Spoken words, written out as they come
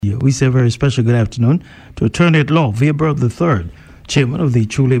We say a very special good afternoon to Attorney at Law, Vere III, Chairman of the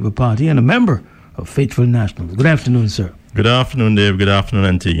True Labour Party and a member of Faithful Nationals. Good afternoon, sir. Good afternoon, Dave. Good afternoon,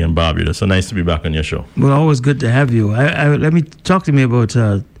 Antigua and Barbudans. So nice to be back on your show. Well, always good to have you. Let me talk to me about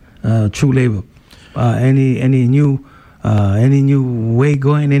True Labour. Any new way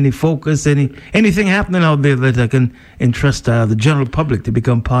going? Any focus? Anything happening out there that I can entrust the general public to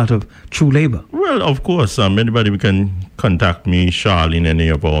become part of True Labour? Well, of course. Anybody can contact me, Charlene, any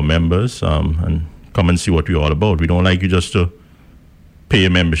of our members, and come and see what we're all about. We don't like you just to pay a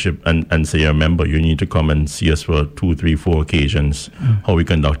membership and say you're a member. You need to come and see us for 2, 3, 4 occasions, how we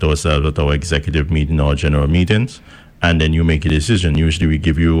conduct ourselves at our executive meeting or general meetings, and then you make a decision. Usually we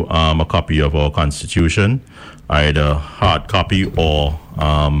give you a copy of our Constitution, either hard copy or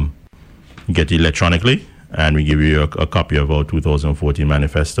you get it electronically, and we give you a copy of our 2014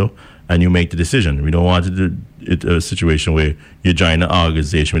 manifesto, and you make the decision. We don't want it a situation where you join an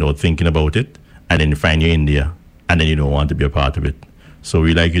organization without thinking about it, and then you find you're in there, and then you don't want to be a part of it. So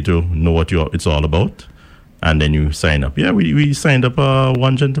we like you to know what it's all about, and then you sign up. Yeah, we signed up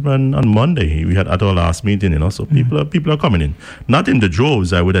one gentleman on Monday. We had at our last meeting, so people are coming in. Not in the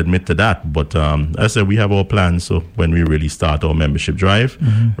droves, I would admit to that, but as I said, we have our plans. So when we really start our membership drive,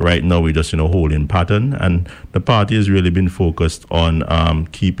 right now we just holding pattern, and the party has really been focused on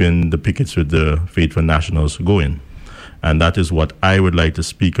keeping the pickets with the Faithful Nationals going, and that is what I would like to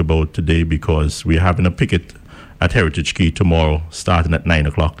speak about today, because we're having a picket at Heritage Key tomorrow, starting at 9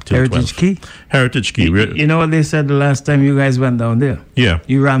 o'clock till Heritage 12. Key? Heritage Key. You know what they said the last time you guys went down there? Yeah.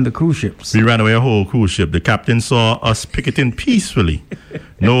 You ran the cruise ships. We ran away a whole cruise ship. The captain saw us picketing peacefully.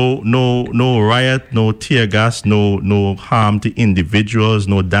 No riot, no tear gas, no harm to individuals,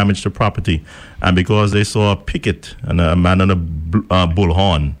 no damage to property. And because they saw a picket and a man on a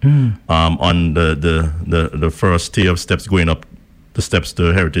bullhorn on the first tier of steps going up the steps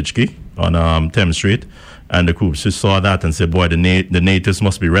to Heritage Key on Thames Street, and the crew just saw that and said, "Boy, the natives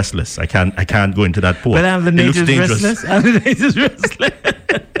must be restless. I can't go into that port. But are the natives restless? Are the natives restless?"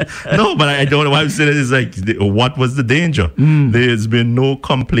 No, but I don't know why I'm saying it. It's like, what was the danger? There's been no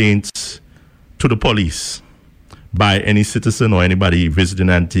complaints to the police by any citizen or anybody visiting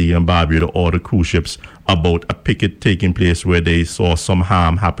Antigua and Barbuda or the cruise ships about a picket taking place where they saw some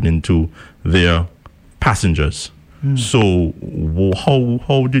harm happening to their passengers. So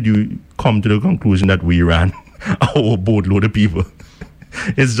how did you come to the conclusion that we ran our boatload of people?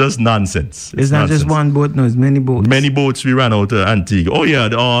 It's just nonsense. It's not nonsense. Just one boat, no, it's many boats. Many boats we ran out of Antigua. Oh yeah,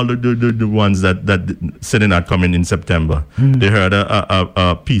 all the ones that said they're not coming in September. They heard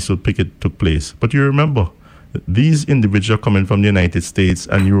a peaceful picket took place. But you remember, these individuals are coming from the United States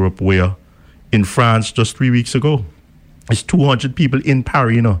and Europe, where in France just 3 weeks ago, it's 200 people in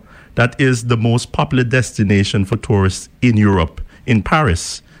Paris, That is the most popular destination for tourists in Europe. In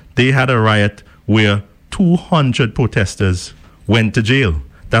Paris, they had a riot where 200 protesters went to jail.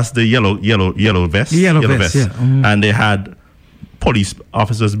 That's the yellow vest. Yellow vest. Yeah. And they had police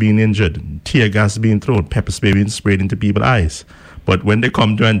officers being injured, tear gas being thrown, pepper spray being sprayed into people's eyes. But when they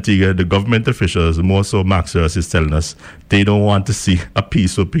come to Antigua, the government officials, more so Max Hurst, is telling us they don't want to see a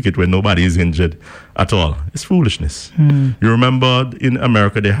peaceful picket where nobody is injured at all. It's foolishness. You remember in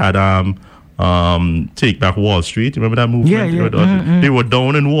America they had Take Back Wall Street. Remember that movement? Yeah. They were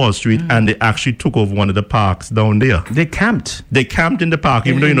down in Wall Street and they actually took over one of the parks down there. They camped. They camped in the park,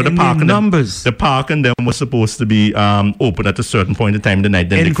 even though the park and numbers. The park and them was supposed to be open at a certain point in time in the night.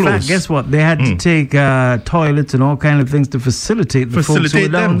 Then they closed. In fact, guess what? They had to take toilets and all kind of things to facilitate the folks who were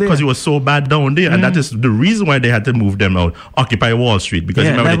down there, because it was so bad down there, and that is the reason why they had to move them out. Occupy Wall Street, because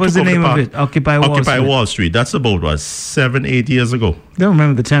remember, that was the name of it. Occupy Wall Street. That's about 7-8 years ago. I don't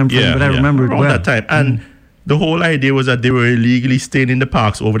remember the time frame, but I remember it around well. That time. And the whole idea was that they were illegally staying in the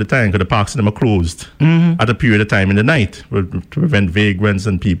parks over the time, because the parks in them are closed at a period of time in the night to prevent vagrants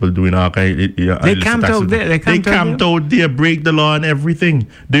and people doing all kind of They camped out there. They camped out there, break the law and everything.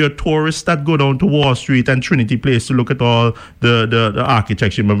 There are tourists that go down to Wall Street and Trinity Place to look at all the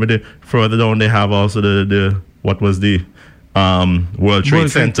architecture. Remember, further down they have also the World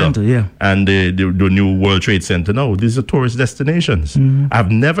Trade Center, yeah, and the new World Trade Center. No, these are tourist destinations.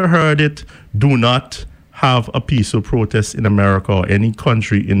 I've never heard it. Do not have a peaceful protest in America or any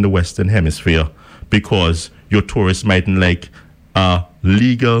country in the Western Hemisphere, because your tourists mightn't like a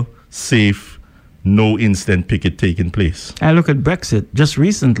legal, safe, no instant picket taking place. I look at Brexit just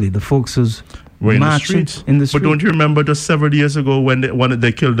recently. The folks who's were marching in the street. But don't you remember just several years ago when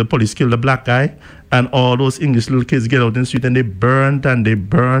the police killed a black guy, and all those English little kids get out in the street and they burned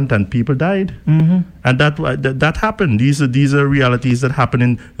and people died. And that happened. These are realities that happen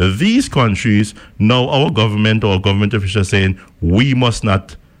in these countries. Now our government or government officials saying we must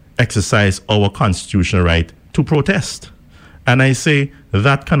not exercise our constitutional right to protest. And I say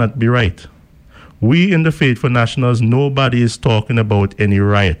that cannot be right. We in the Faithful Nationals, nobody is talking about any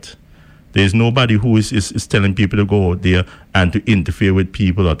riot. There's nobody who is telling people to go out there and to interfere with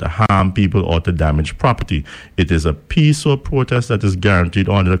people or to harm people or to damage property. It is a peaceful protest that is guaranteed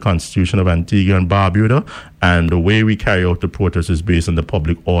under the Constitution of Antigua and Barbuda, and the way we carry out the protest is based on the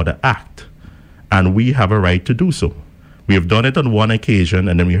Public Order Act. And we have a right to do so. We have done it on one occasion,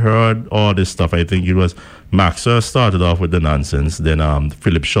 and then we heard all this stuff. I think it was Maxwell started off with the nonsense. Then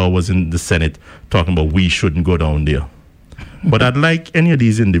Philip Shaw was in the Senate talking about we shouldn't go down there. But I'd like any of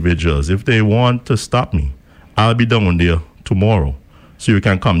these individuals, if they want to stop me, I'll be down there tomorrow. So you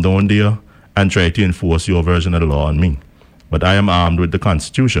can come down there and try to enforce your version of the law on me. But I am armed with the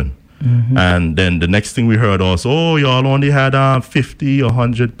Constitution. Mm-hmm. And then the next thing we heard also, y'all only had 50 or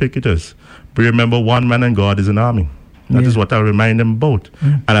 100 picketers. But remember, one man and God is an army. That is what I remind them about.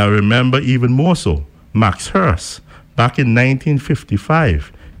 Mm. And I remember even more so, Max Hearst, back in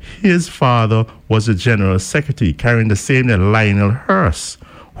 1955, his father was a general secretary carrying the same name, Lionel Hearst,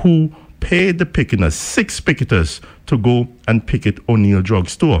 who paid the picketers, 6 picketers, to go and picket O'Neill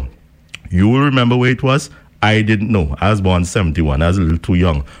Drugstore. You will remember where it was? I didn't know. I was born 71. I was a little too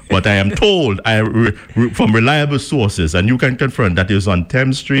young. But I am told from reliable sources, and you can confirm that it was on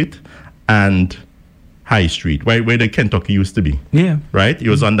Thames Street and High Street, right where the Kentucky used to be. Yeah. Right? It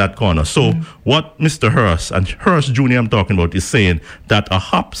was on that corner. So what Mr. Hearst, and Hearst Jr. I'm talking about, is saying that a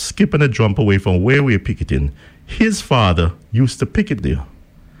hop, skip, and a jump away from where we're picketing, his father used to picket there.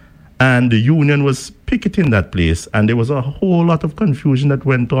 And the union was picketing that place, and there was a whole lot of confusion that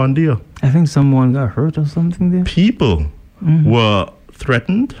went on there. I think someone got hurt or something there. People were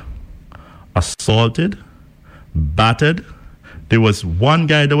threatened, assaulted, battered. There was one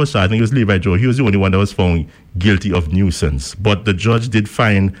guy that was, I think it was Levi Joe, he was the only one that was found guilty of nuisance. But the judge did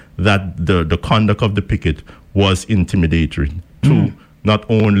find that the conduct of the picket was intimidatory to not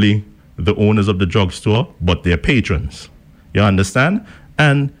only the owners of the drugstore, but their patrons. You understand?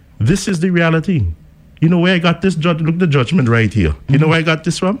 And this is the reality. You know where I got this judge? Look, the judgment right here. You know where I got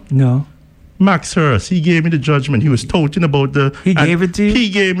this from? No. Max Hearst, he gave me the judgment. He was touting about the... He gave it to you? He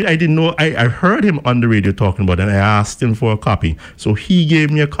gave me... I didn't know... I heard him on the radio talking about it, and I asked him for a copy. So he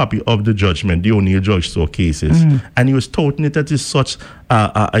gave me a copy of the judgment, the O'Neill Drugstore cases. And he was touting it as such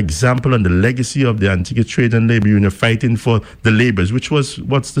an example on the legacy of the Antigua Trade and Labor Union fighting for the laborers, which was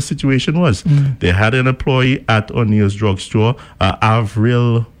what the situation was. They had an employee at O'Neill's Drugstore,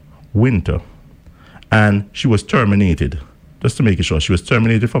 Avril Winter, and she was terminated. Just to make it sure, she was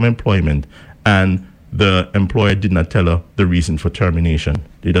terminated from employment, and the employer did not tell her the reason for termination.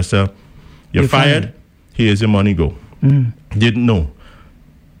 They just said, you're fired, here's your money, go. Didn't know.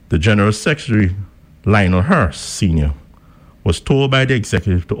 The General Secretary, Lionel Hearst, Sr., was told by the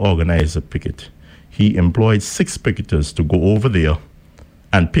executive to organize a picket. He employed 6 picketers to go over there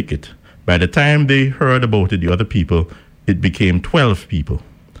and picket. By the time they heard about it, the other people, it became 12 people.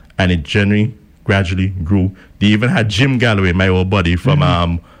 And it gradually grew. They even had Jim Galloway, my old buddy from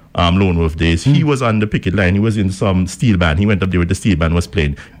Lone Wolf days. He was on the picket line. He was in some steel band. He went up there with the steel band, was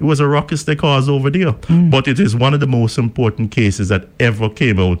playing. It was a ruckus they caused over there. But it is one of the most important cases that ever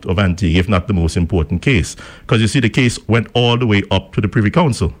came out of Antigua, if not the most important case. Because you see, the case went all the way up to the Privy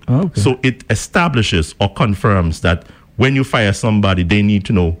Council. So it establishes or confirms that when you fire somebody, they need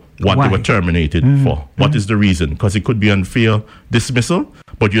to know what they were terminated for. What is the reason? Because it could be unfair dismissal,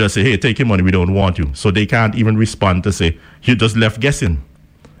 but you just say, hey, take your money, we don't want you. So they can't even respond to say, you just left guessing.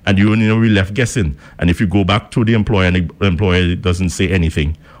 And you only know we left guessing. And if you go back to the employer and the employer doesn't say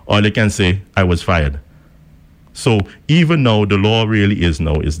anything, all they can say, I was fired. So even now, the law really is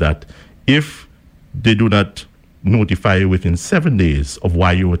that if they do not notify you within 7 days of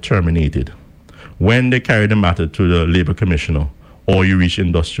why you were terminated, when they carry the matter to the labor commissioner or you reach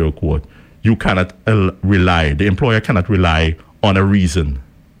industrial court, you cannot rely, the employer cannot rely on a reason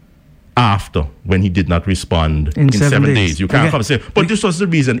after when he did not respond in 7 days. You can't come and say, but this was the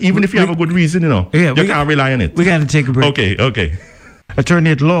reason. Even if you have a good reason, you can't rely on it. We got to take a break. Okay. Attorney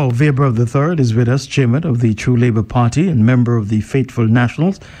at law Vere III is with us, chairman of the True Labour Party and member of the Faithful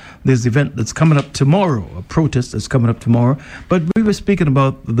Nationals. There's an event that's coming up tomorrow, a protest that's coming up tomorrow. But we were speaking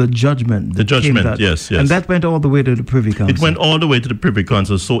about the judgment. The judgment, yes. And that went all the way to the Privy Council. It went all the way to the Privy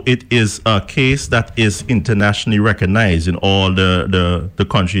Council. So it is a case that is internationally recognized in all the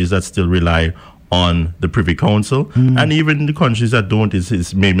countries that still rely on the Privy Council, and even the countries that don't,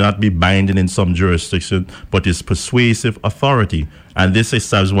 it may not be binding in some jurisdiction, but it's persuasive authority. And this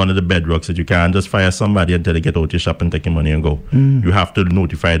is one of the bedrocks that you can't just fire somebody until they get out your shop and take your money and go. You have to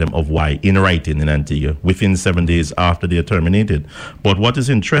notify them of why in writing in Antigua within 7 days after they are terminated. But what is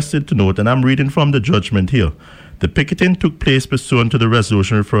interesting to note, and I'm reading from the judgment here, the picketing took place pursuant to the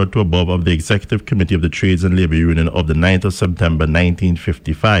resolution referred to above of the Executive Committee of the Trades and Labor Union of the 9th of September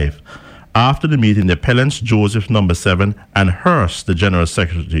 1955. After the meeting, the appellants Joseph No. 7 and Hurst, the General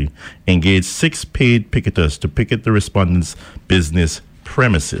Secretary, engaged 6 paid picketers to picket the respondents' business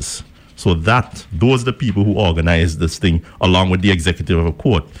premises. So those are the people who organized this thing along with the executive of a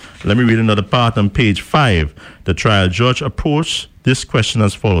court. Let me read another part on page 5. The trial judge approached this question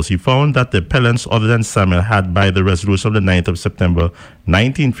as follows. He found that the appellants other than Samuel had, by the resolution of the 9th of September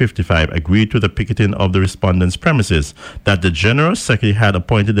 1955, agreed to the picketing of the respondents' premises, that the General Secretary had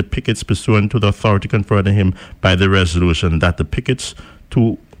appointed the pickets pursuant to the authority conferred on him by the resolution, that the pickets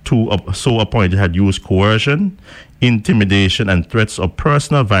so appointed had used coercion, intimidation, and threats of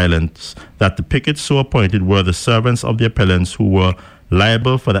personal violence, that the pickets so appointed were the servants of the appellants who were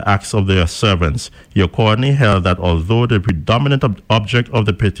liable for the acts of their servants. He accordingly held that although the predominant object of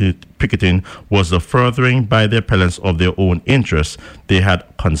the picketing was the furthering by the appellants of their own interests, they had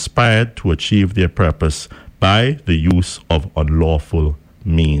conspired to achieve their purpose by the use of unlawful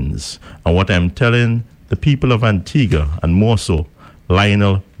means. And what I'm telling the people of Antigua, and more so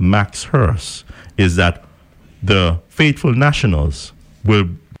Lionel Max Hurst, is that the faithful nationals will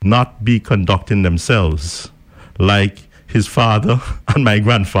not be conducting themselves like his father and my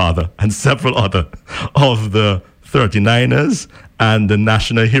grandfather and several other of the 39ers and the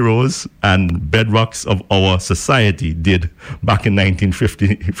national heroes and bedrocks of our society did back in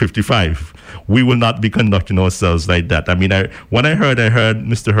 1955. We will not be conducting ourselves like that. I mean, when I heard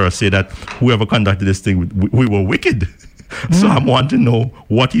Mr. Hurst say that whoever conducted this thing, we were wicked. So I want to know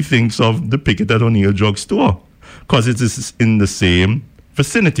what he thinks of the picket at O'Neill Drugstore, because it is in the same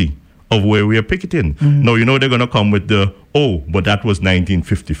vicinity of where we are picketing. Now, they're going to come with but that was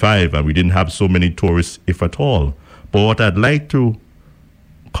 1955 and we didn't have so many tourists, if at all. But what I'd like to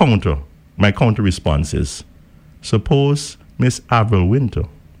my counter response is, suppose Miss Avril Winter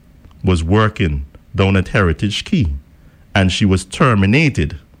was working down at Heritage Key and she was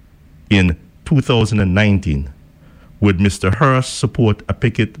terminated in 2019. Would Mr. Hurst support a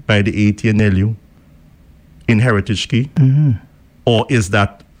picket by the ATNLU in Heritage Key? Or is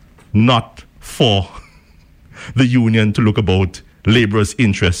that not for the union to look about laborers'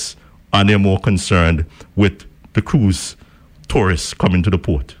 interests, and they're more concerned with the cruise tourists coming to the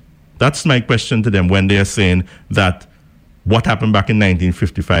port? That's my question to them when they're saying that what happened back in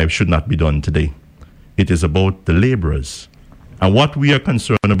 1955 should not be done today. It is about the laborers. And what we are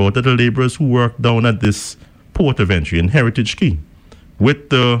concerned about are the laborers who work down at this port of entry in Heritage Key with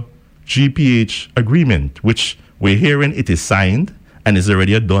the GPH agreement, which we're hearing it is signed and is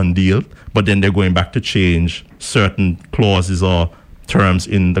already a done deal, but then they're going back to change certain clauses or terms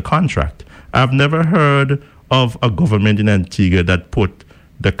in the contract. I've never heard of a government in Antigua that put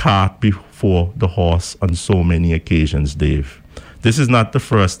the cart before the horse on so many occasions, Dave. This is not the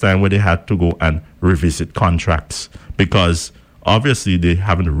first time where they had to go and revisit contracts, because obviously they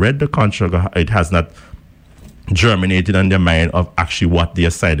haven't read the contract. It has not germinated in their mind of actually what they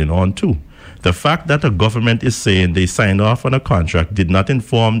are signing on to. The fact that a government is saying they signed off on a contract did not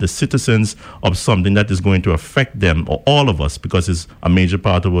inform the citizens of something that is going to affect them or all of us, because it's a major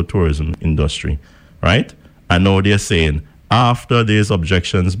part of our tourism industry, right? And now they're saying, after there's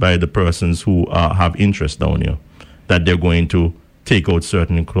objections by the persons who have interest down here, that they're going to take out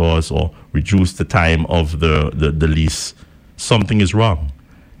certain clause or reduce the time of the lease. Something is wrong.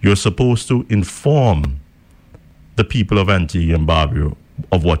 You're supposed to inform the people of Antigua and Barbuda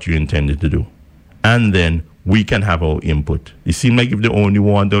of what you intended to do. And then we can have our input. It seems like if they only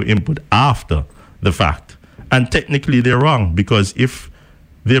want their input after the fact. And technically they're wrong, because if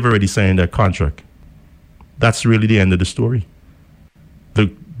they've already signed that contract, that's really the end of the story. The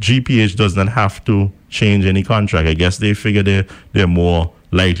GPH does not have to change any contract. I guess they figure they're more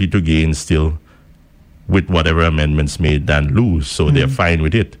likely to gain still with whatever amendments made than lose. So they're fine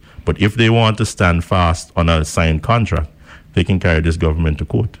with it. But if they want to stand fast on a signed contract, they can carry this government to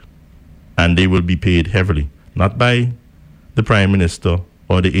court. And they will be paid heavily, not by the Prime Minister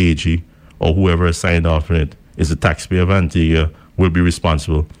or the AG or whoever has signed off on it. Is the taxpayer of Antigua will be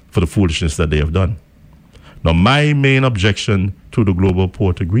responsible for the foolishness that they have done. Now, my main objection to the Global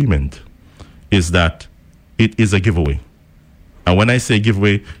Port Agreement is that it is a giveaway. And when I say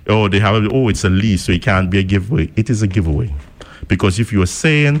giveaway, it's a lease, so it can't be a giveaway. It is a giveaway. Because if you're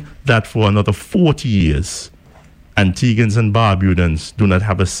saying that for another 40 years, Antiguans and Barbudans do not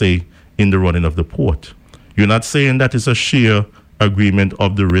have a say in the running of the port, you're not saying that it's a share agreement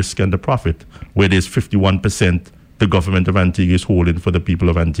of the risk and the profit, where there's 51% the government of Antigua is holding for the people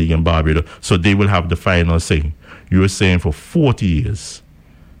of Antigua and Barbuda, so they will have the final say. You're saying for 40 years,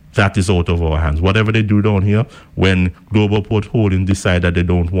 that is out of our hands. Whatever they do down here, when Global Port Holding decide that they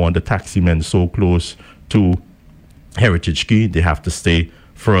don't want the taxi men so close to Heritage Key, they have to stay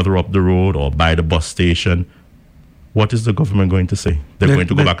further up the road or by the bus station. What is the government going to say? They're going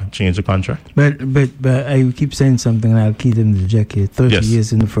to go back and change the contract? But I keep saying something, and I'll keep them to check here. 30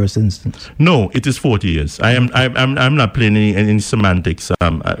 years in the first instance. No, it is 40 years. I'm not playing any semantics.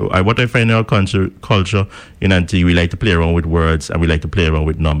 What I find in our culture in Antigua, we like to play around with words and we like to play around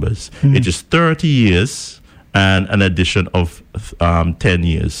with numbers. Mm-hmm. It is 30 years and an addition of 10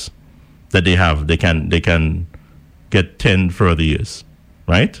 years that they have. They can get 10 further years.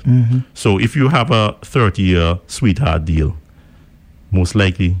 Right? Mm-hmm. So if you have a 30-year sweetheart deal, most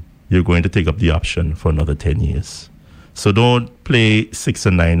likely you're going to take up the option for another 10 years. So don't play 6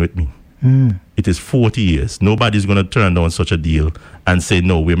 and 9 with me. Mm. It is 40 years. Nobody's going to turn down such a deal and say,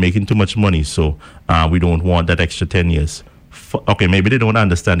 no, we're making too much money, so we don't want that extra 10 years. Okay, maybe they don't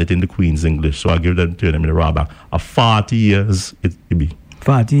understand it in the Queen's English, so I'll give them to them in the raw back. 40 years it be.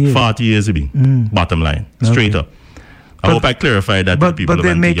 40 years? 40 years it be. Bottom line. Straight up. I hope I clarified that to people. But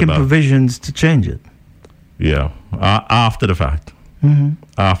they're making provisions to change it. Yeah, after the fact. Mm-hmm.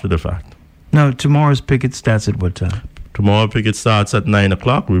 After the fact. Now, tomorrow's picket starts at what time? Tomorrow picket starts at 9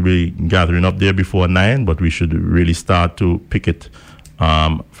 o'clock. We'll be gathering up there before 9, but we should really start to picket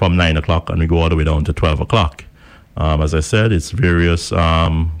from 9 o'clock and we go all the way down to 12 o'clock. As I said, it's various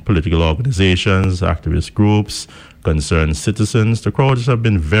political organizations, activist groups, concerned citizens. The crowds have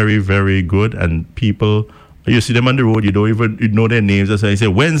been very, very good, and people... You see them on the road, you don't even know their names. That's why I say,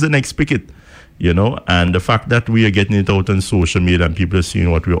 when's the next picket? You know, and the fact that we are getting it out on social media and people are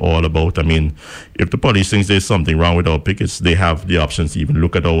seeing what we're all about. I mean, if the police thinks there's something wrong with our pickets, they have the options to even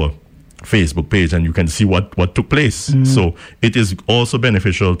look at our Facebook page and you can see what took place. Mm-hmm. So it is also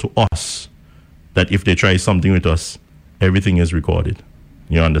beneficial to us that if they try something with us, everything is recorded.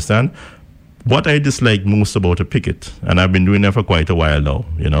 You understand? What I dislike most about a picket, and I've been doing that for quite a while now,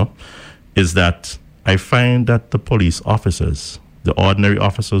 you know, is that I find that the police officers, the ordinary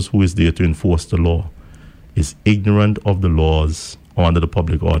officers who is there to enforce the law, is ignorant of the laws under the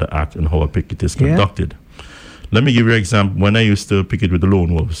Public Order Act and how a picket is conducted. Let me give you an example. When I used to picket with the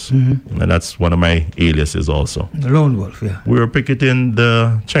Lone Wolves, and that's one of my aliases also. The Lone Wolf, yeah. We were picketing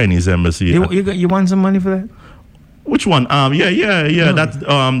the Chinese embassy. You want some money for that? Which one? Yeah.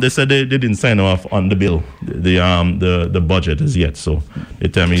 That they said they didn't sign off on the bill, the budget as yet. So they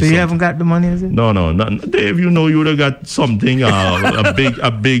tell me. So you haven't got the money, is it? No. Dave, you know you would have got something,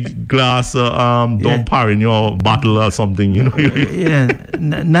 a big glass, don't pour in your bottle or something. You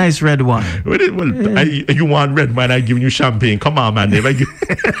know. Nice red wine. You want red wine? I give you champagne. Come on, man. Dave,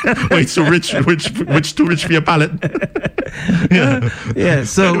 wait, so rich too rich for your palate. Yeah.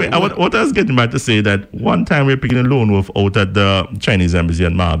 So anyway, what I was getting back to say that one time we were picking a Lone Wolf out at the Chinese embassy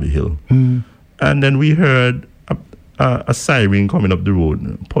at Marby Hill. And then we heard a siren coming up the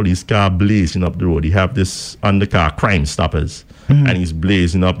road, police car blazing up the road. He have this undercar Crime Stoppers, and he's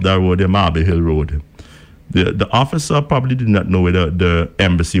blazing up that road, the Marby Hill Road. The officer probably did not know where the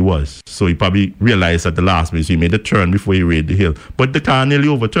embassy was, so he probably realized at the last minute, so he made a turn before he raided the hill. But the car nearly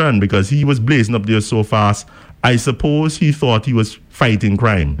overturned because he was blazing up there so fast. I suppose he thought he was fighting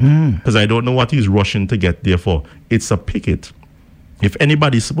crime, because I don't know what he's rushing to get there for. It's a picket. If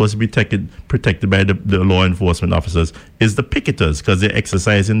anybody's supposed to be protected by the law enforcement officers, it's the picketers, because they're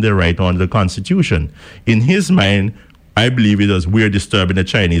exercising their right under the Constitution. In his mind, I believe it was, we're disturbing the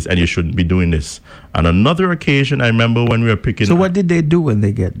Chinese and you shouldn't be doing this. On another occasion, I remember when we were picking... So what did they do when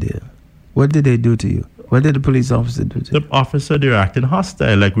they get there? What did they do to you? What did the police officer do to you? The officer, they're acting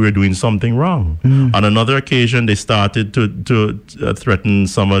hostile, like we were doing something wrong. On another occasion, they started to threaten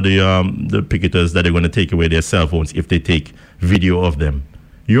some of the picketers that they're going to take away their cell phones if they take video of them.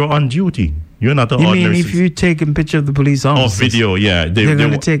 You're on duty. You're not an ordinary... You mean if you take a picture of the police officers? Oh, video, yeah. They're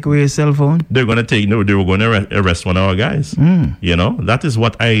going to take away your cell phone? They were going to arrest one of our guys. You know, that is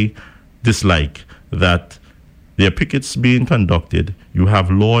what I dislike, that there are pickets being conducted. You have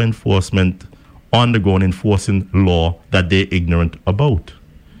law enforcement on the ground enforcing law that they're ignorant about.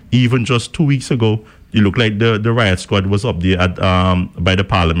 Even just 2 weeks ago, it looked like the riot squad was up there at by the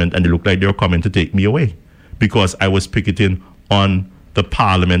parliament, and it looked like they were coming to take me away because I was picketing on the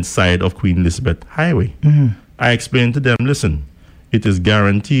parliament side of Queen Elizabeth Highway. I explained to them, listen, it is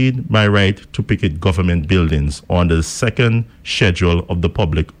guaranteed by right to picket government buildings on the second schedule of the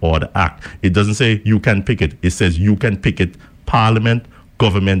Public Order Act. It doesn't say you can picket. It says you can picket Parliament,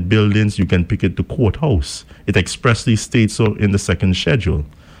 government buildings, you can picket the courthouse. It expressly states so in the second schedule.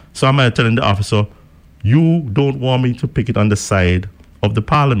 So I'm telling the officer, you don't want me to picket on the side of the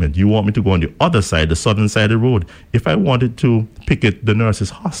Parliament. You want me to go on the other side, the southern side of the road. If I wanted to picket the nurses'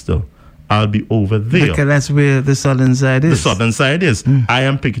 hostel, I'll be over there. Because that's where the southern side is. The southern side is. I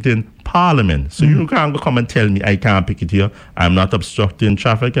am picketing Parliament. So you can't come and tell me I can't picket here. I'm not obstructing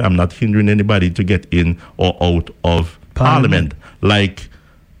traffic. I'm not hindering anybody to get in or out of Parliament. Like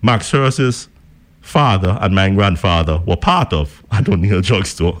Max Hurst's father and my grandfather were part of at O'Neill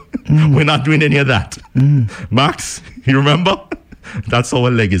Drugstore. We're not doing any of that. Max, you remember? That's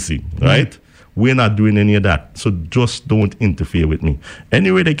our legacy, right? We're not doing any of that. So just don't interfere with me.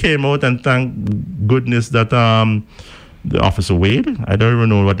 Anyway, they came out, and thank goodness that the officer Wade, I don't even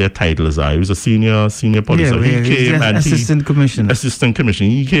know what their titles are. He was a senior police. Yeah, he came and assistant commissioner. Assistant commissioner.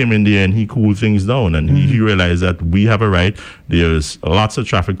 He came in there and he cooled things down, and he realized that we have a right. There's lots of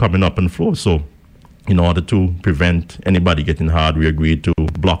traffic coming up and flow. So in order to prevent anybody getting hard, we agreed to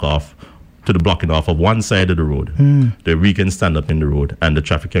the blocking off of one side of the road. That we can stand up in the road and the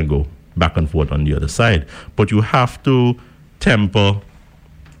traffic can go back and forth on the other side. But you have to temper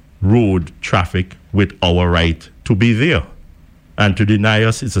road traffic with our right to be there. And to deny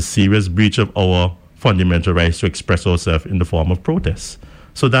us is a serious breach of our fundamental rights to express ourselves in the form of protest.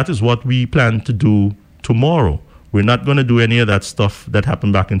 So that is what we plan to do tomorrow. We're not going to do any of that stuff that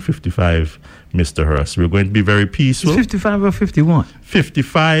happened back in 55, Mr. Hurst. We're going to be very peaceful. 55 or 51?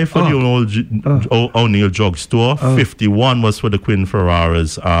 55 for the old O'Neill Drugstore. 51 was for the Quinn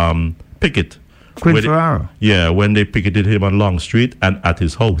Ferrara's picket. Quinn Ferrara? Yeah, when they picketed him on Long Street and at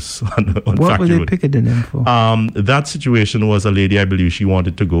his house. on what were they picketing him for? That situation was a lady, I believe, she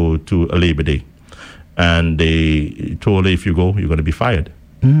wanted to go to a Labor Day. And they told her, if you go, you're going to be fired.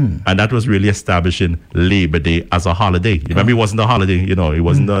 And that was really establishing Labor Day as a holiday. You remember, it wasn't a holiday, it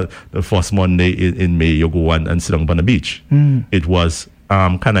wasn't the first Monday in May you go and sit on the beach. It was,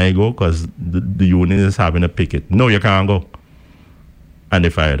 can I go? Because the union is having a picket. No, you can't go. And they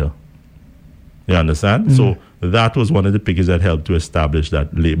fired her. You understand? So that was one of the pickets that helped to establish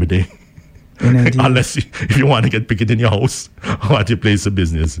that Labor Day. Unless if you want to get picket in your house or at your place of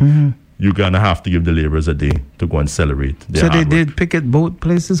business. You're going to have to give the laborers a day to go and celebrate their So they did picket both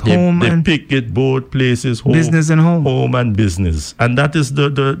places, home and... They picket both places, home, business and home. Home and business. And that is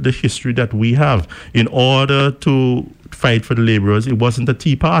the history that we have. In order to fight for the laborers, it wasn't a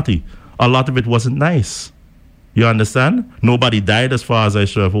tea party. A lot of it wasn't nice. You understand? Nobody died as far as I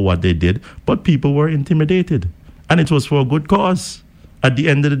saw for what they did, but people were intimidated. And it was for a good cause. At the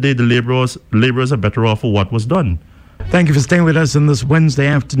end of the day, the laborers are better off for what was done. Thank you for staying with us on this Wednesday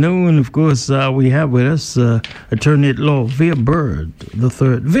afternoon. Of course, we have with us Attorney at Law Vere Bird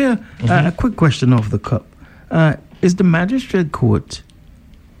III. Vere, a quick question off the cup. Is the magistrate court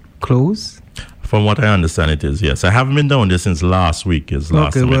closed? From what I understand, it is, yes. I haven't been down there since last week,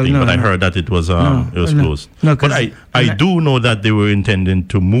 but I heard that it was closed. No, but I do know that they were intending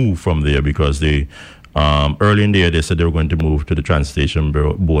to move from there because they... early in the year, they said they were going to move to the Transportation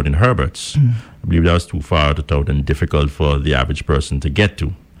Board in Herbert's. I believe that was too far out and difficult for the average person to get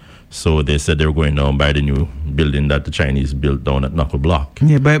to. So they said they were going down by the new building that the Chinese built down at Knuckle Block.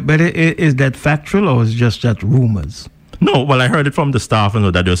 Yeah, but is that factual or is just that rumors? No, well, I heard it from the staff and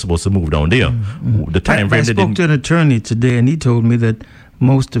that they were supposed to move down there. The time frame I spoke to an attorney today, and he told me that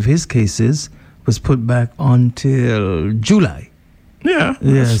most of his cases was put back until July. Yeah.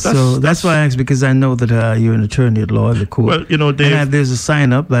 So that's why I asked, because I know that you're an attorney at law in the court. Well, Dave, and there's a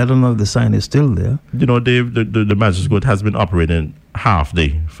sign up. I don't know if the sign is still there. Dave, the magistrate court has been operating half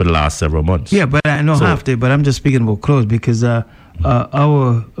day for the last several months. Yeah, but I know half day, but I'm just speaking about closed because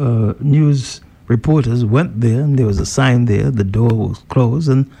our news reporters went there and there was a sign there. The door was closed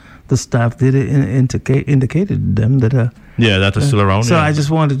and the staff did indicated to them that... that is still around. So I just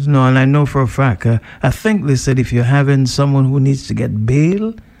wanted to know, and I know for a fact, I think they said if you're having someone who needs to get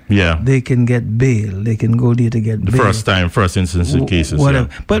bail, they can get bail. They can go there to get bail. First instance cases. Whatever.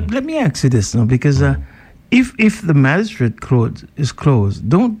 Yeah. But let me ask you this now, because if the magistrate court is closed,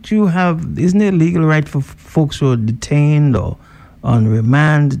 isn't there a legal right for folks who are detained or on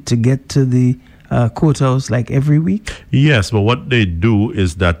remand to get to the courthouse like every week? Yes, but what they do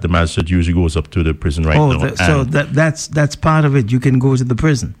is that the magistrate usually goes up to the prison now. So that's part of it. You can go to the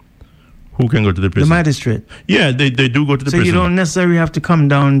prison. Who can go to the The prison? magistrate. Yeah, they do go to the So prison. you don't necessarily have to come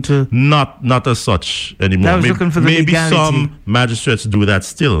down to... Not as such anymore. I was looking for the maybe legality. some magistrates do that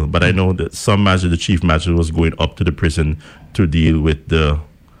still, but I know that some magistrate, the chief magistrate, was going up to the prison to deal with the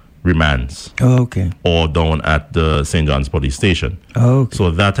remands. Oh, okay. Or down at the St. John's police station. Oh, okay. So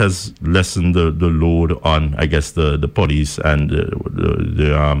that has lessened the load on, I guess, the police and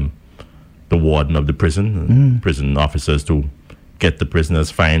the warden of the prison, prison officers to get the prisoners,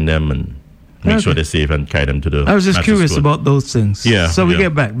 find them, and make sure they're safe and carry them to the... I was just curious court. about those things. Yeah. So we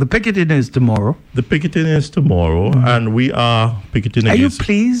get back. The picketing is tomorrow. The picketing is tomorrow, and we are picketing Are you against...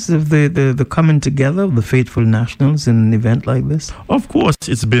 pleased of the coming together of the faithful nationals in an event like this? Of course,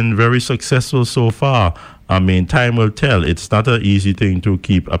 it's been very successful so far. I mean, time will tell. It's not an easy thing to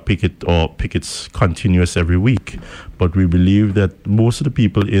keep a picket or pickets continuous every week. But we believe that most of the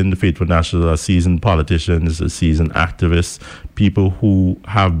people in the Faithful Nationals are seasoned politicians, seasoned activists, people who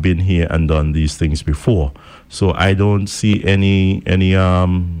have been here and done these things before. So I don't see any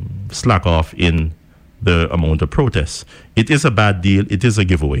slack off in the amount of protests. It is a bad deal. It is a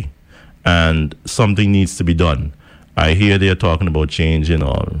giveaway. And something needs to be done. I hear they're talking about changing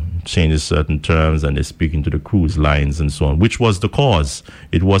certain terms, and they're speaking to the cruise lines and so on, which was the cause.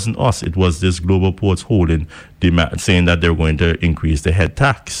 It wasn't us. It was this Global Ports Holding saying that they're going to increase the head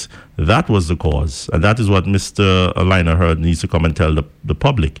tax. That was the cause. And that is what Mr. Liner Heard needs to come and tell the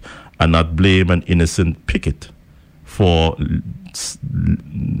public, and not blame an innocent picket for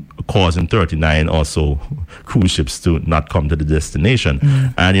causing 39 or so cruise ships to not come to the destination.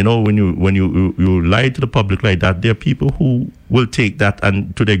 And when you lie to the public like that, there are people who will take that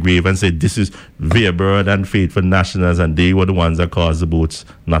and to their grave and say this is Vere and Faithful Nationals, and they were the ones that caused the boats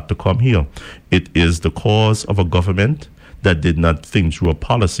not to come here. It is the cause of a government that did not think through a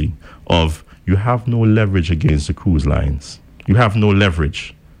policy of you have no leverage against the cruise lines. You have no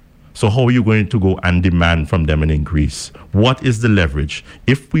leverage. So how are you going to go and demand from them an increase? What is the leverage?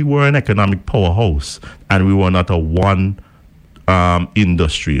 If we were an economic powerhouse and we were not a one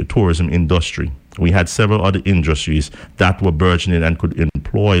industry, a tourism industry, we had several other industries that were burgeoning and could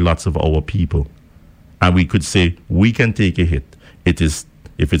employ lots of our people. And we could say, we can take a hit. If it's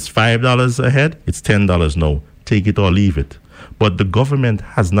 $5 a head, it's $10 now. Take it or leave it. But the government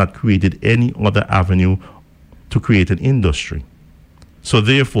has not created any other avenue to create an industry. So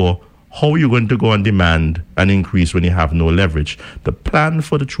therefore, how are you going to go and demand an increase when you have no leverage? The plan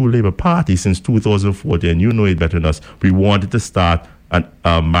for the True Labour Party since 2014, you know it better than us, we wanted to start a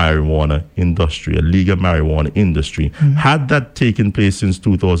marijuana industry, a legal marijuana industry. Had that taken place since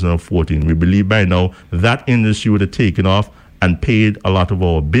 2014, we believe by now that industry would have taken off and paid a lot of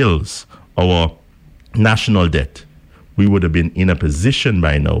our bills, our national debt. We would have been in a position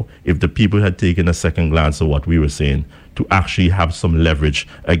by now, if the people had taken a second glance at what we were saying, to actually have some leverage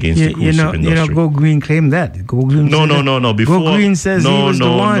against the cruise ship industry. Go Green claimed that. Go Green No. Before, Go Green says he was the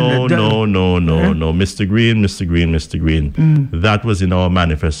one. No. Mr. Green. That was in our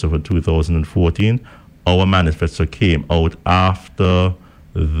manifesto for 2014. Our manifesto came out after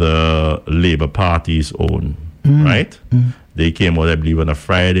the Labour Party's own, right? They came out, I believe, on a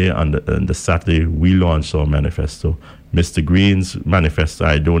Friday. On the Saturday, we launched our manifesto. Mr. Green's manifesto,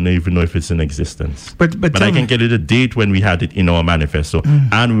 I don't even know if it's in existence. But I can get you the date when we had it in our manifesto.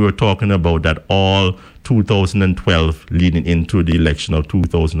 And we were talking about that all 2012 leading into the election of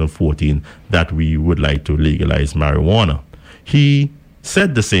 2014, that we would like to legalize marijuana. He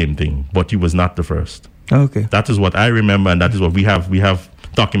said the same thing, but he was not the first. Okay. That is what I remember, and that is what we have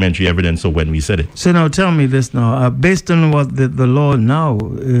documentary evidence of when we said it. So now tell me this now. Based on what the law now,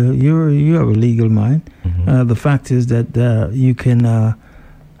 you have a legal mind. The fact is that you can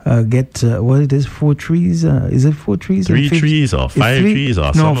get, what it is, 4 trees? Is it 4 trees? 3 trees or 5 trees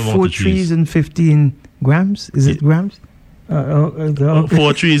or some amount of trees. 4 trees and 15 grams? Is it grams?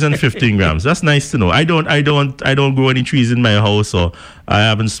 4 trees and 15 grams. That's nice to know. I don't grow any trees in my house, or I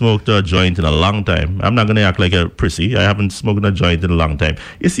haven't smoked a joint in a long time. I'm not gonna act like a prissy. I haven't smoked a joint in a long time.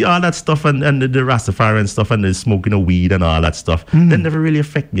 You see all that stuff and the Rastafarian stuff and the smoking of weed and all that stuff. That never really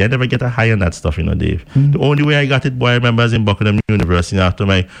affect me. I never get a high on that stuff, Dave. The only way I got it, boy, I remember I was in Buckingham University after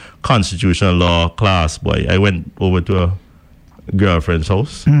my constitutional law class, boy. I went over to a girlfriend's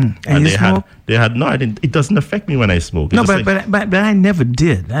house, and they had no. It doesn't affect me when I smoke. No, but I never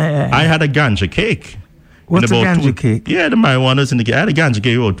did. I had a ganja cake. What's a ganja cake? Yeah, the marijuana's in the cake. I had a ganja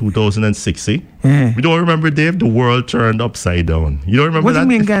cake about 2006. Yeah. You don't remember, Dave? The world turned upside down. You don't remember what that? What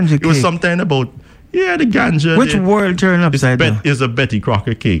do you mean ganja cake? It was something about Yeah, the ganja. Which world turned upside down? It's a Betty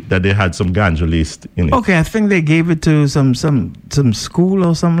Crocker cake that they had some ganja laced in it. Okay, I think they gave it to some school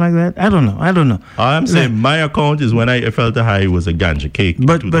or something like that. I don't know. I'm saying my account is when I felt the high was a ganja cake in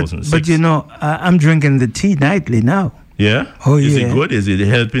 2006. But you know, I'm drinking the tea nightly now. Yeah? Oh, Is yeah. it good? Is it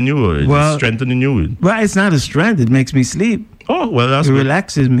helping you or is it strengthening you? Well, it's not a strength. It makes me sleep. Oh, well, that's It good.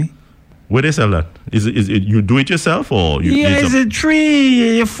 relaxes me. Where they sell that? Is it you do it yourself or you? It's a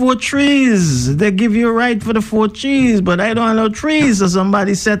tree. 4 trees. They give you a right for the 4 trees, but I don't have no trees, so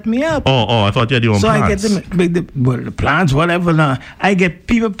somebody set me up. Oh, I thought you had your own plants. So I get the plants, whatever. Now I get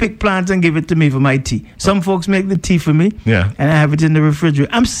people pick plants and give it to me for my tea. Some folks make the tea for me. Yeah. And I have it in the refrigerator.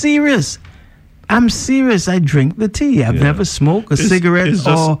 I'm serious. I drink the tea. I've never smoked a cigarette it's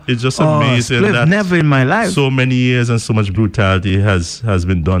just or amazing spliff. that Never in my life. so many years and so much brutality has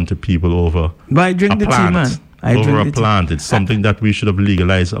been done to people over But I drink a the plant. tea, man. I Over drink a the tea. plant. It's something that we should have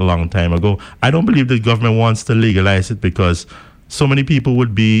legalized a long time ago. I don't believe the government wants to legalize it because so many people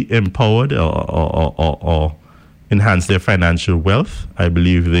would be empowered or enhance their financial wealth. I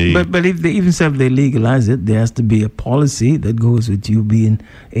believe they... But if they even say if they legalize it, there has to be a policy that goes with you being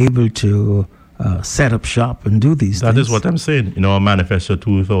able to set up shop and do these things. That is what I'm saying. In our manifesto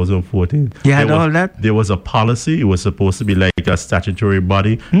 2014. You had all that? There was a policy. It was supposed to be like a statutory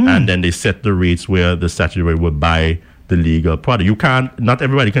body. And then they set the rates where the statutory would buy the legal product. Not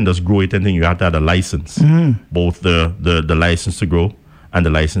everybody can just grow it and then you have to have a license. Both the license to grow and the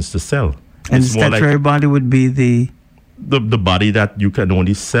license to sell. And It's the more like statutory body would be the body that you can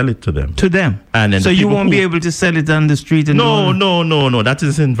only sell it to them. And then so the you people won't be able to sell it on the street and No. That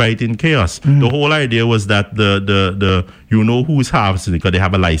is inviting chaos. The whole idea was that the you know who's harvesting it because they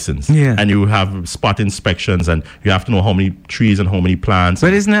have a license. Yeah. And you have spot inspections and you have to know how many trees and how many plants.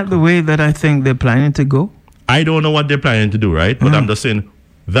 But isn't that the way that I think they're planning to go? I don't know what they're planning to do, right? But I'm just saying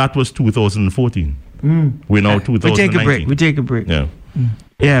that was 2014. We're now 2019. We take a break. Yeah.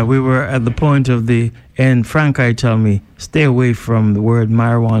 Yeah, we were at the point of and Frank, I tell me, stay away from the word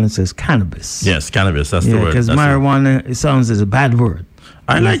marijuana. It says cannabis. Yes, cannabis. That's the word. Because marijuana, it sounds as a bad word.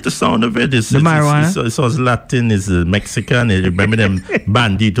 I like the sound of it. It's marijuana? It sounds Latin, it's Mexican. Remember them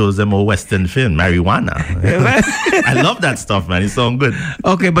banditos, them old Western film, marijuana. I love that stuff, man. It sounds good.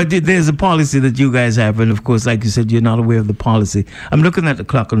 Okay, but there's a policy that you guys have, and of course, like you said, you're not aware of the policy. I'm looking at the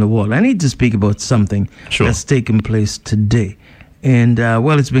clock on the wall. I need to speak about something that's taking place today. And,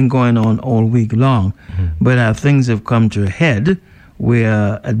 it's been going on all week long, but things have come to a head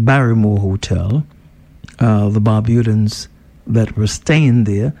where at Barrymore Hotel, the Barbudans that were staying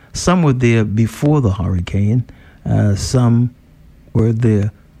there, some were there before the hurricane, some were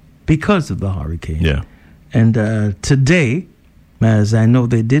there because of the hurricane. Yeah. And today, as I know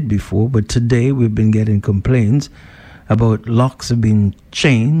they did before, but today we've been getting complaints about locks have been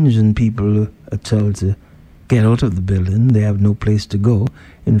changed and people are told to get out of the building. They have no place to go.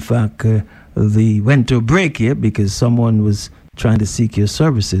 In fact, they went to a break here because someone was trying to seek your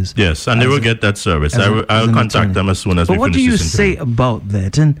services. Yes, and they will get that service. I'll contact them as soon as we finish this interview. But what do you say about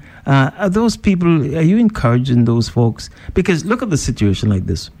that? And are those people, are you encouraging those folks? Because look at the situation like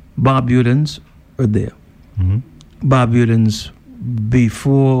this. Barbudans are there. Barbudans,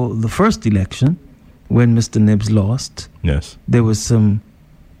 before the first election, when Mr. Nibbs lost, there was some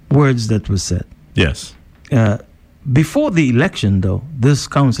words that were said. Yes. Before the election, though, this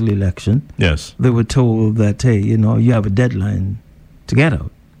council election, they were told that, hey, you have a deadline to get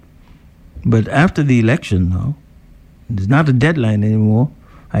out. But after the election now, there's not a deadline anymore.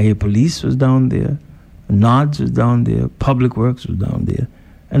 I hear police was down there, NODS was down there, Public Works was down there,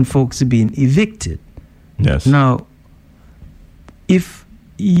 and folks are being evicted. Yes. Now,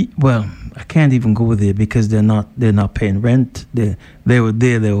 I can't even go there because they're not paying rent. They were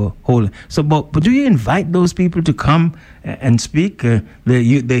there, they were holding. So, but do you invite those people to come and speak?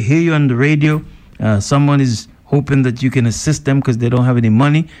 They hear you on the radio. Someone is hoping that you can assist them because they don't have any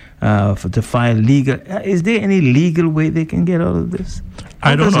money to file legal. Is there any legal way they can get out of this?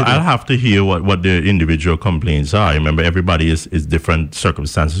 I don't know. I'll have to hear what the individual complaints are. Remember, everybody is different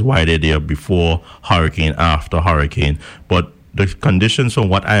circumstances. Why they're there before hurricane, after hurricane, but the conditions from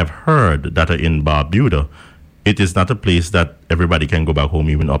what I have heard that are in Barbuda, it is not a place that everybody can go back home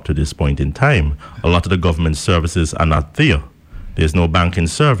even up to this point in time. A lot of the government services are not there. There's no banking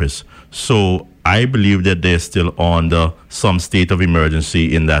service. So I believe that they're still under some state of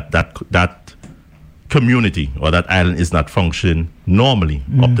emergency in that community or that island is not functioning normally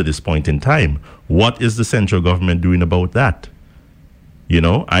up to this point in time. What is the central government doing about that?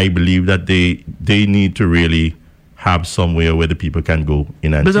 I believe that they need to really have somewhere where the people can go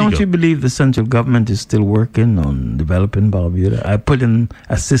in Antigua. But don't you believe the central government is still working on developing Barbuda? I put in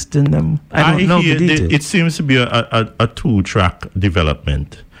assisting them. I don't know the details. It seems to be a two-track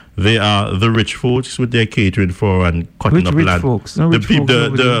development. They are the rich folks with their catering for and cutting up rich land. Folks? No rich folks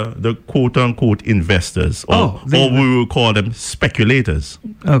the quote-unquote investors, or we will call them speculators.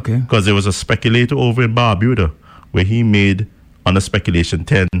 Okay. Because there was a speculator over in Barbuda where he made on a speculation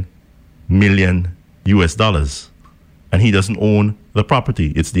 $10 million US. And he doesn't own the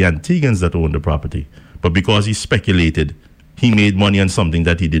property. It's the Antiguans that own the property. But because he speculated, he made money on something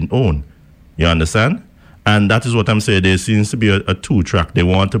that he didn't own. You understand? And that is what I'm saying. There seems to be a two-track. They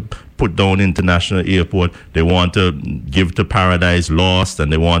want to put down International Airport. They want to give to Paradise Lost.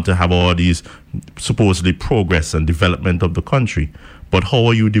 And they want to have all these supposedly progress and development of the country. But how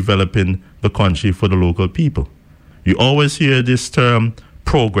are you developing the country for the local people? You always hear this term,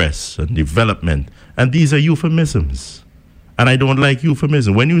 progress and development. And these are euphemisms. And I don't like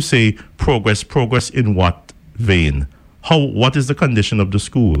euphemism. When you say progress in what vein? What is the condition of the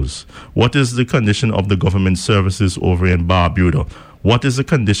schools? What is the condition of the government services over in Barbuda? What is the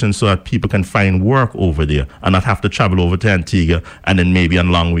condition so that people can find work over there and not have to travel over to Antigua and then maybe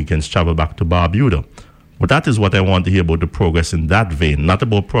on long weekends travel back to Barbuda? But that is what I want to hear about, the progress in that vein, not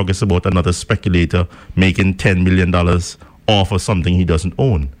about progress about another speculator making $10 million off of something he doesn't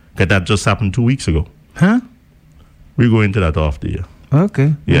own. Because that just happened 2 weeks ago. Huh? We'll go into that after here.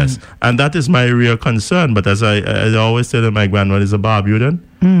 Okay. Yes. And that is my real concern. But as I always tell them, my grandmother is a Barbudan.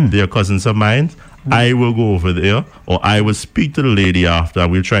 They are cousins of mine. I will go over there, or I will speak to the lady after,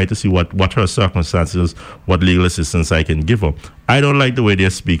 and we'll try to see what her circumstances, what legal assistance I can give her. I don't like the way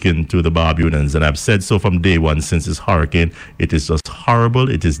they're speaking to the Barbudans, and I've said so from day one since this hurricane. It is just horrible.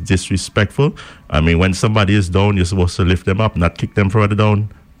 It is disrespectful. I mean, when somebody is down, you're supposed to lift them up, not kick them further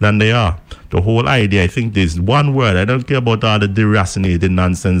down than they are. The whole idea, I think there's one word. I don't care about all the deracinated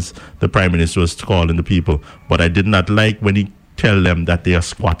nonsense the Prime Minister was calling the people, but I did not like when he tell them that they are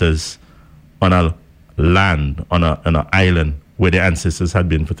squatters on a land, on an island where their ancestors had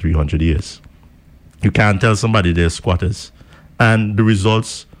been for 300 years. You can't tell somebody they're squatters. And the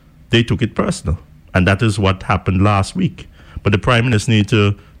results, they took it personal. And that is what happened last week. But the Prime Minister needs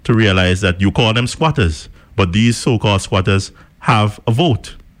to realize that you call them squatters, but these so-called squatters have a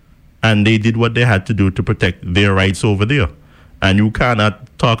vote. And they did what they had to do to protect their rights over there. And you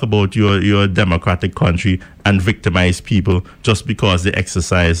cannot talk about your democratic country and victimize people just because they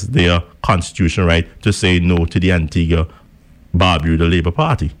exercise their constitutional right to say no to the Antigua Barbuda Labour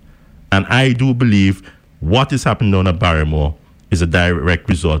Party. And I do believe what is happening down at Barrymore is a direct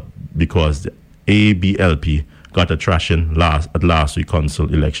result because the ABLP got a thrashing at last week's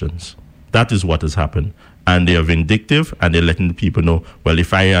council elections. That is what has happened. And they are vindictive, and they're letting the people know, well,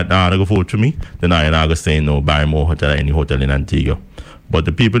 if I not going to vote for me, then I'm not going to say no Barrymore Hotel or any hotel in Antigua. But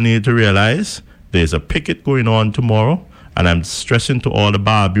the people need to realize there's a picket going on tomorrow, and I'm stressing to all the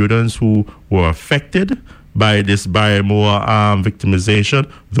Barbudans who were affected by this Barrymore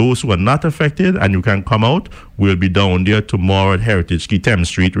victimization, those who are not affected, and you can come out, we'll be down there tomorrow at Heritage Key, 10th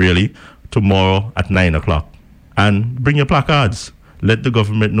Street, really, tomorrow at 9 o'clock. And bring your placards. Let the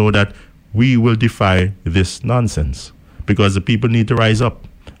government know that we will defy this nonsense because the people need to rise up.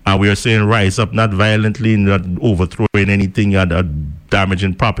 And we are saying rise up, not violently, not overthrowing anything and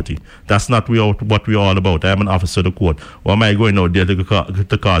damaging property. That's not what we're all about. I am an officer of the court. Why am I going out there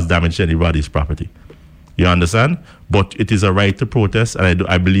to cause damage to anybody's property? You understand? But it is a right to protest, and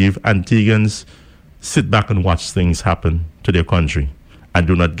I believe Antiguans sit back and watch things happen to their country and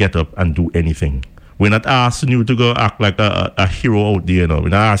do not get up and do anything. We're not asking you to go act like a hero out there, you know. We're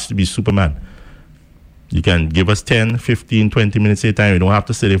not asked to be Superman. You can give us 10, 15, 20 minutes of time. You don't have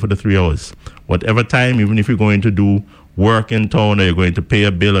to stay there for the 3 hours. Whatever time, even if you're going to do work in town or you're going to pay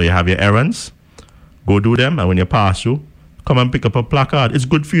a bill or you have your errands, go do them. And when you pass through, come and pick up a placard. It's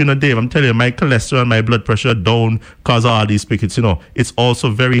good for you, Dave. I'm telling you, my cholesterol and my blood pressure down because of all these pickets, you know. It's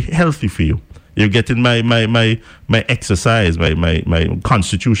also very healthy for you. You're getting my exercise, my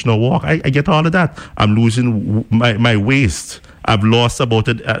constitutional walk. I get all of that. I'm losing my waist. I've lost about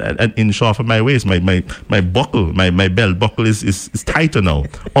an inch off of my waist. My buckle, my belt buckle is tighter now,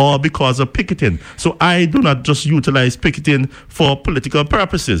 all because of picketing. So I do not just utilize picketing for political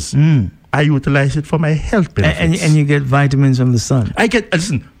purposes. I utilize it for my health benefits. And you get vitamins from the sun.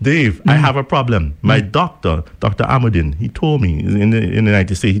 Listen, Dave, I have a problem. My doctor, Dr. Amadin, he told me in the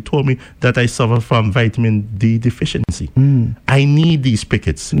United States, he told me that I suffer from vitamin D deficiency. I need these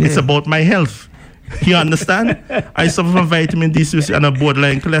pickets. Yeah. It's about my health. You understand? I suffer from vitamin D and a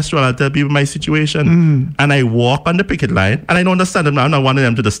borderline cholesterol. I tell people my situation. And I walk on the picket line, and I don't understand them. I'm not one of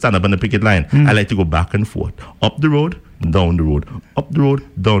them to just stand up on the picket line. I like to go back and forth. Up the road, down the road. Up the road,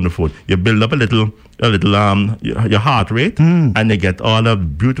 down the road. You build up a little your heart rate, and you get all the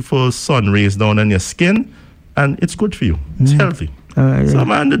beautiful sun rays down on your skin, and it's good for you. It's healthy. So,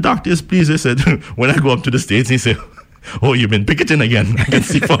 man, the doctor is pleased. They said, when I go up to the States, he said, oh, you've been picketing again.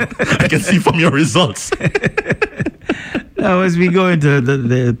 I can see from your results. Now, as we go into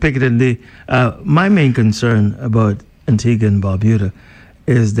the picketing, my main concern about Antigua and Barbuda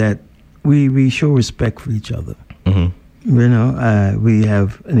is that we show respect for each other. You know, we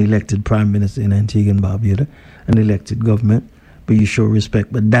have an elected prime minister in Antigua and Barbuda, an elected government, but you show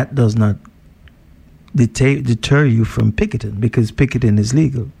respect. But that does not deter you from picketing, because picketing is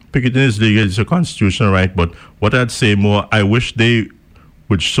legal. Picketing is legal. It's a constitutional right. But what I'd say more, I wish they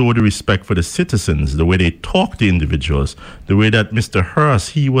would show the respect for the citizens, the way they talk to individuals, the way that Mr.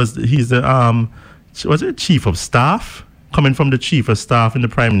 Hurst, he's the was it chief of staff? Coming from the chief of staff in the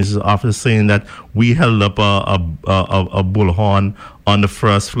prime minister's office, saying that we held up a bullhorn on the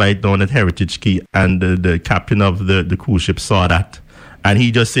first flight down at Heritage Key, and the captain of the cruise ship saw that. And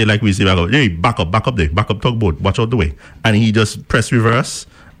he just said, like we say, hey, back up there, back up tugboat, watch out the way. And he just pressed reverse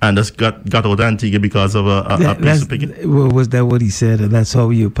and just got out of Antigua because of a piece of picket. Was that what he said? Or that's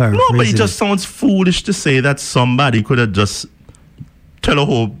how you paraphrase it? No, but it just sounds foolish to say that somebody could have just tell a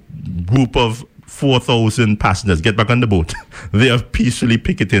whole group of 4,000 passengers, get back on the boat. They are peacefully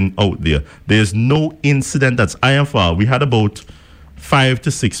picketing out there. There's no incident that's IFR. We had about 5 to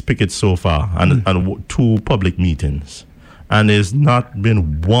 6 pickets so far and 2 public meetings. And there's not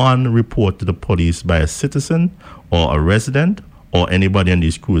been one report to the police by a citizen or a resident or anybody on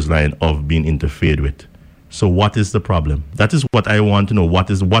this cruise line of being interfered with. So what is the problem? That is what I want to know. What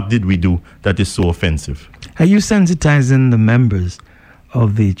did we do that is so offensive? Are you sensitizing the members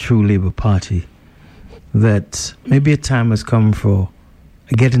of the True Labour Party that maybe a time has come for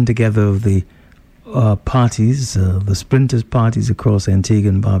a getting together of the parties, the sprinters parties across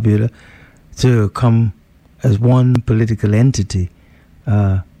Antigua and Barbuda, to come as one political entity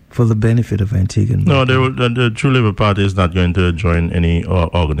for the benefit of Antigua and Barbuda? No, the True Labour Party is not going to join any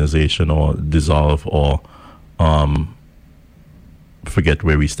organization or dissolve or forget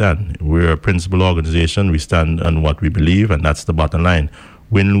where we stand. We're a principal organization. We stand on what we believe, and that's the bottom line.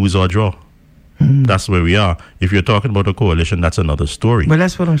 Win, lose, or draw. That's where we are. If you're talking about a coalition, that's another story. But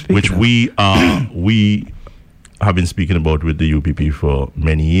that's what I'm speaking which of. We have been speaking about with the UPP for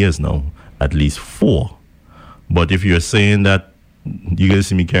many years now, at least 4. But if you're saying that you're going to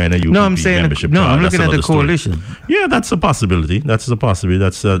see me carrying a UPP membership card, I'm looking at the coalition. Story. Yeah, that's a possibility. That's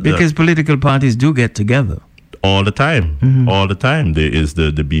because political parties do get together. All the time. All the time. There is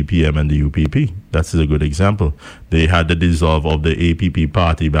the BPM and the UPP. That's a good example. They had the dissolve of the APP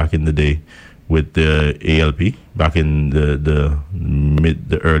party back in the day with the ALP back in the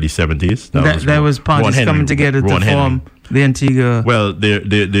early 70s. That was parties coming together to form the Antigua. Well,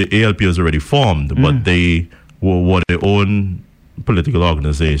 the ALP was already formed, but they were their own political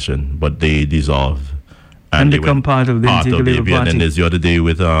organization, but they dissolved. And become part of the Antigua Labour Party. And then there's the other day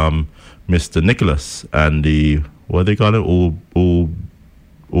with Mr. Nicholas and what they call it,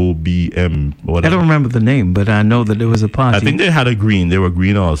 OBM. Whatever. I don't remember the name, but I know that there was a party. I think they had a green. They were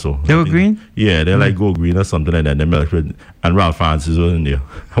green also. They were green? Yeah, they're like Go Green or something like that. And Ralph Francis was in there.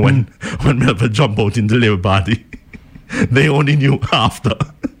 When Melford jumped out in the Labour Party, they only knew after.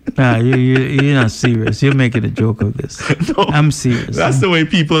 You're not serious. You're making a joke of this. No, I'm serious. That's the way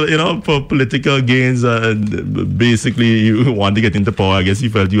people, for political gains, basically you want to get into power. I guess he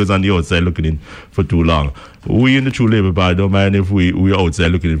felt he was on the outside looking in for too long. We in the True Labour Party don't mind if we're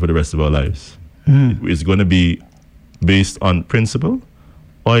outside looking in for the rest of our lives. It's going to be based on principle,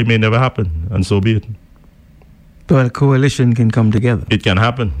 or it may never happen, and so be it. But a coalition can come together. It can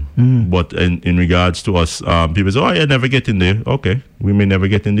happen. But in regards to us, people say, oh, you never get in there. Okay, we may never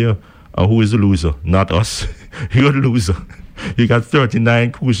get in there. Who is the loser? Not us. You're the loser. You got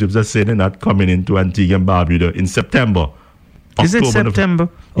 39 cruise ships that say they're not coming into Antigua and Barbuda in September. Is it September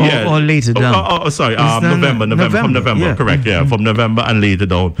or later down? Sorry, November. From November, yeah. Correct, yeah. From November and later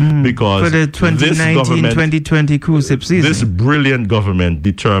down. Because for the 2019-2020 cruise ship season. This brilliant government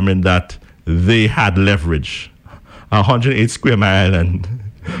determined that they had leverage. 108 square mile and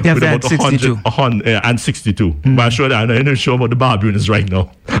with about 62. And 62. But I'm sure that I'm not sure about the Barbudans right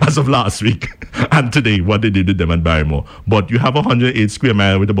now, as of last week and today, what they did with them at Barrymore. But you have 108 square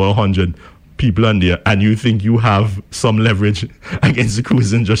mile with about 100 people on there, and you think you have some leverage against the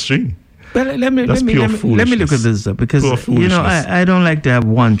cruise industry. But let me look at this, because I don't like to have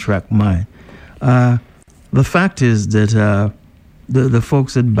one track mind. The fact is that the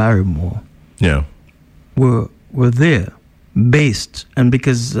folks at Barrymore were there, based, and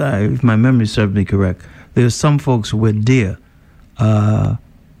because if my memory serves me correct, there were some folks who were there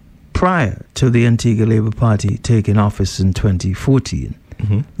prior to the Antigua Labour Party taking office in 2014.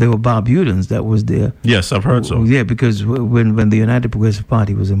 There were Barbudans that was there. Yes, I've heard so. Yeah, because when the United Progressive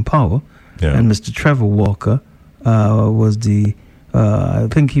Party was in power, and Mr. Trevor Walker was the, I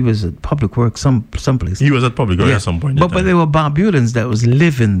think he was at Public Works someplace. He was at Public Works at some point. But there were Barbudans that was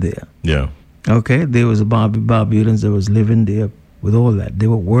living there. Yeah. Okay, there was a Barbudans that was living there with all that. They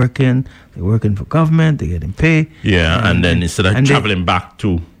were working for government, they're getting paid. Yeah, and then instead of traveling back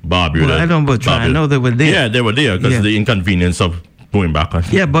to Barbuda. Well, I don't know, I know they were there. Yeah, they were there because the inconvenience of going back.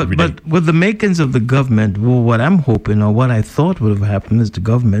 But with the makings of the government, well, what I'm hoping or what I thought would have happened is the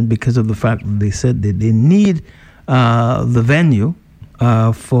government, because of the fact that they said that they need the venue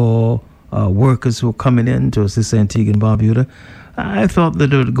for workers who are coming in to assist Antigua and Barbuda, I thought that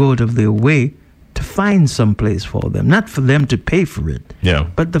they would go out of their way to find some place for them, not for them to pay for it,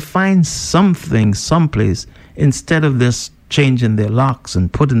 but to find something, someplace, instead of just changing their locks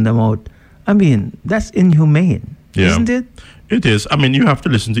and putting them out. I mean, that's inhumane, isn't it? It is. I mean, you have to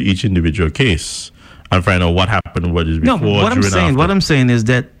listen to each individual case and find out what happened, what is before, what I'm saying is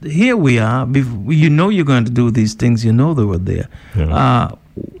that here we are. You know you're going to do these things. You know they were there.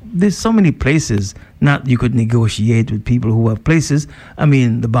 There's so many places not you could negotiate with people who have places. I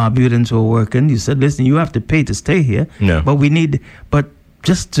mean, the Barbudans who are working, you said, listen, you have to pay to stay here, but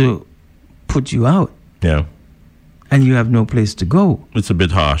just to put you out, and you have no place to go. It's a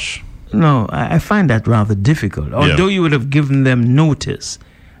bit harsh. No, I find that rather difficult. Although you would have given them notice,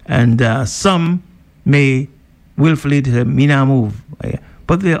 and some may willfully say, me now move.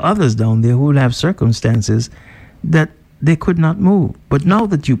 But there are others down there who will have circumstances that they could not move. But now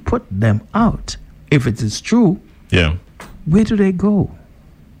that you put them out, if it is true, where do they go?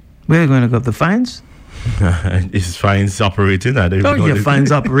 Where are they going to go? The fines? Is fines operating?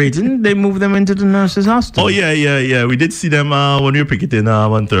 Fines operating. They move them into the nurses' hostel. Oh, yeah. We did see them when we were picketing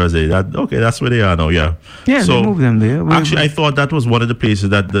on Thursday. That's where they are now, Yeah, so, they move them there. Actually, I thought that was one of the places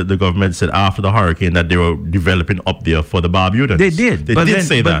that the government said after the hurricane that they were developing up there for the Barbudans. They did. They did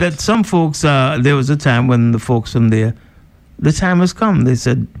say that. But that some folks, there was a time when the folks from there, the time has come. They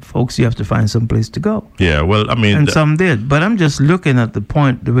said, folks, you have to find some place to go. Yeah, well, I mean... And some did. But I'm just looking at the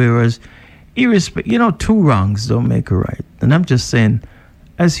point whereas... two wrongs don't make a right. And I'm just saying,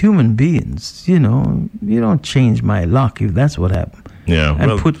 as human beings, you don't change my lock if that's what happened. Yeah,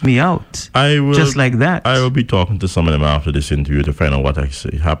 and put me out. Just like that. I will be talking to some of them after this interview to find out what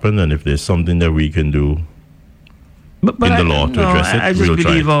actually happened and if there's something that we can do in the law to address it. I just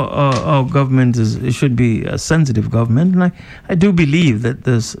believe our government it should be a sensitive government, and I do believe that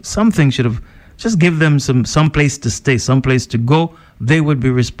there's something should have just give them some place to stay, some place to go. They would be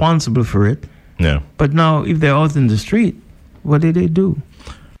responsible for it. Yeah. But now, if they're out in the street, what do they do?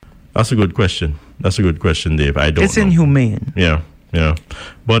 That's a good question. Dave. I don't know. It's inhumane. Yeah.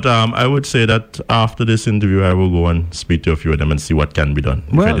 But I would say that after this interview, I will go and speak to a few of them and see what can be done,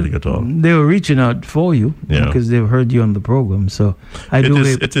 if anything at all. They were reaching out for you because they've heard you on the program. So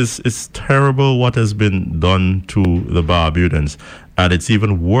it's terrible what has been done to the Barbudans. And it's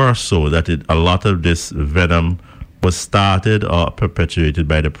even worse so that a lot of this venom was started or perpetuated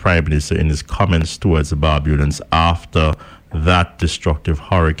by the Prime Minister in his comments towards the Barbudans after that destructive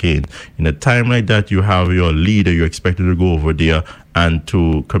hurricane. In a time like that, you have your leader, you're expected to go over there and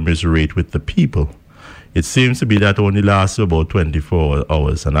to commiserate with the people. It seems to be that only lasts about 24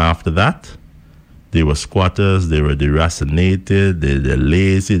 hours. And after that, they were squatters, they were deracinated, they're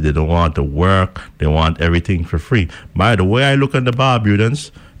lazy, they don't want to work, they want everything for free. By the way I look at the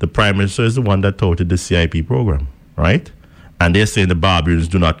Barbudans, the Prime Minister is the one that touted the CIP program, right? And they're saying the Barbudans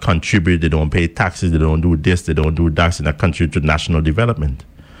do not contribute, they don't pay taxes, they don't do this, they don't do that, and that contribute to national development.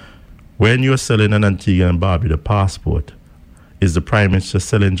 When you're selling an Antigua and Barbuda passport, is the Prime Minister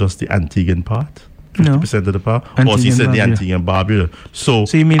selling just the Antiguan part? 50% of the part? Or is he said the Antigua and Barbuda? So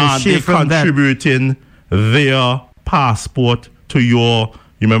you mean are they contributing their passport to your...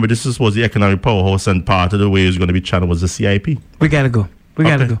 You remember this was the economic powerhouse, and part of the way it's going to be channeled was the CIP. We got to go.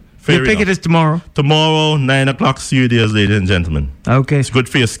 Your picket is tomorrow. Tomorrow, 9 o'clock. See you there, ladies and gentlemen. Okay. It's good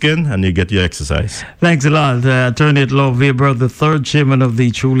for your skin, and you get your exercise. Thanks a lot. Attorney at law Vere, the third chairman of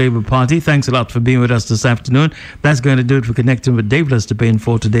the True Labour Party. Thanks a lot for being with us this afternoon. That's going to do it for Connecting with Dave. Let's to Payne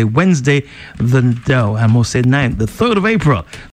for today, Wednesday, the 3rd of April.